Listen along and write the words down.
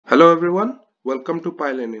Hello everyone, welcome to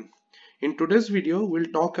PyLearning. In today's video,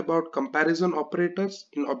 we'll talk about comparison operators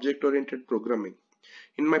in object-oriented programming.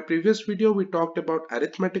 In my previous video, we talked about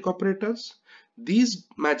arithmetic operators. These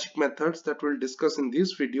magic methods that we'll discuss in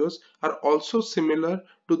these videos are also similar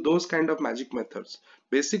to those kind of magic methods.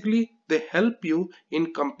 Basically, they help you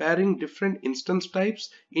in comparing different instance types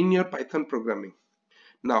in your Python programming.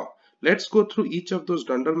 Now, let's go through each of those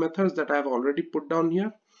Dunder methods that I have already put down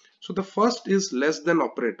here. So the first is less than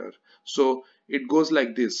operator. So it goes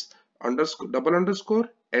like this: underscore, double underscore,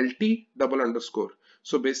 LT, double underscore.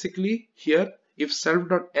 So basically here, if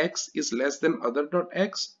self.x is less than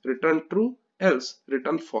other.x, return true, else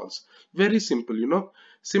return false. Very simple, you know.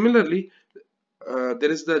 Similarly,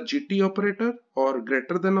 there is the GT operator or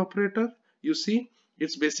greater than operator. You see,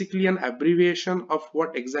 it's basically an abbreviation of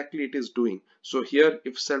what exactly it is doing. So here,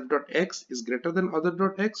 if self.x is greater than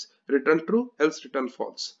other.x, return true, else return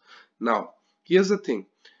false. Now, here's the thing.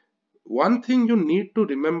 One thing you need to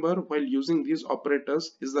remember while using these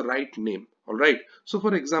operators is the right name. All right. So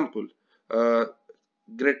for example,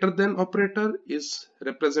 greater than operator is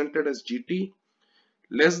represented as GT.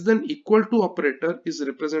 Less than equal to operator is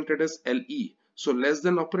represented as LE. So less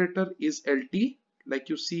than operator is LT, like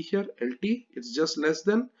you see here, LT, it's just less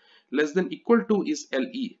than equal to is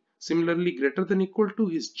LE. Similarly, greater than equal to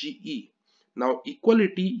is GE. Now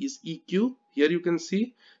equality is EQ. Here you can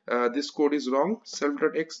see this code is wrong.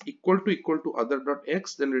 Self.x equal to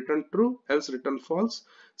other.x, then return true, else return false.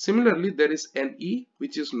 Similarly, there is NE,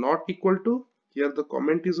 which is not equal to. Here the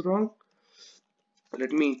comment is wrong.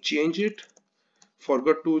 Let me change it.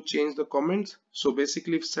 Forgot to change the comments. So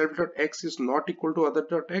basically, if self.x is not equal to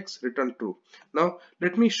other.x, return true. Now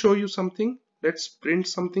let me show you something. Let's print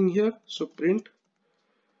something here. So print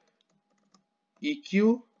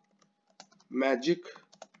EQ magic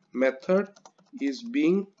method is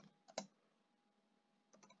being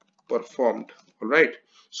performed. All right.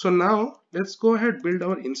 So now let's go ahead, build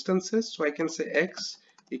our instances. So I can say x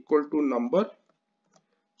equal to number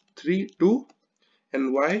 3 2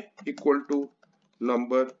 and y equal to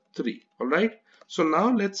number 3. All right. So now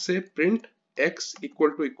let's say print x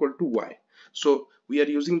equal to y. So we are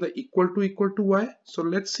using the equal to y. So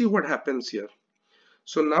let's see what happens here.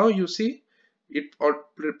 So now you see it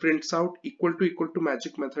prints out equal to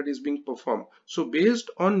magic method is being performed. So based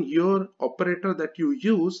on your operator that you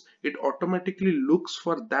use, it automatically looks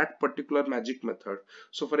for that particular magic method.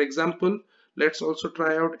 So for example, let's also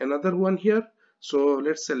try out another one here. So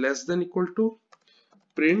let's say less than equal to,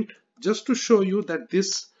 print, just to show you that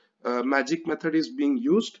this magic method is being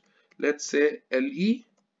used. Let's say LE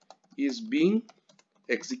is being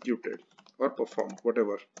executed or performed,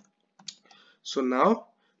 whatever. So now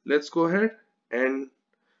let's go ahead and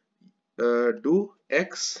do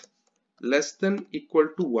x less than equal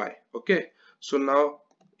to y. Okay, so now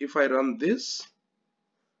if I run this,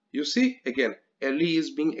 you see again LE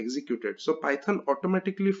is being executed. So Python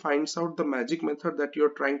automatically finds out the magic method that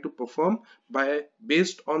you're trying to perform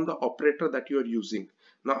based on the operator that you're using.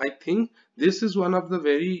 Now I think this is one of the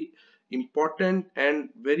very important and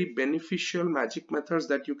very beneficial magic methods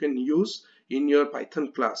that you can use in your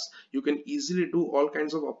Python class. You can easily do all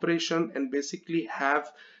kinds of operation and basically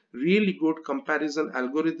have really good comparison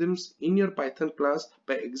algorithms in your Python class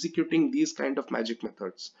by executing these kind of magic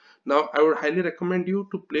methods. Now I would highly recommend you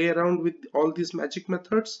to play around with all these magic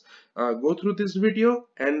methods. Go through this video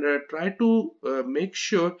and try to make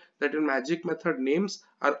sure that your magic method names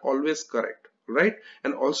are always correct, right?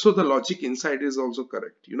 And also the logic inside is also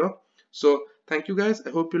correct, you know. So thank you guys. I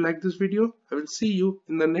hope you like this video. I will see you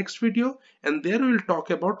in the next video, and there we will talk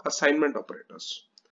about assignment operators.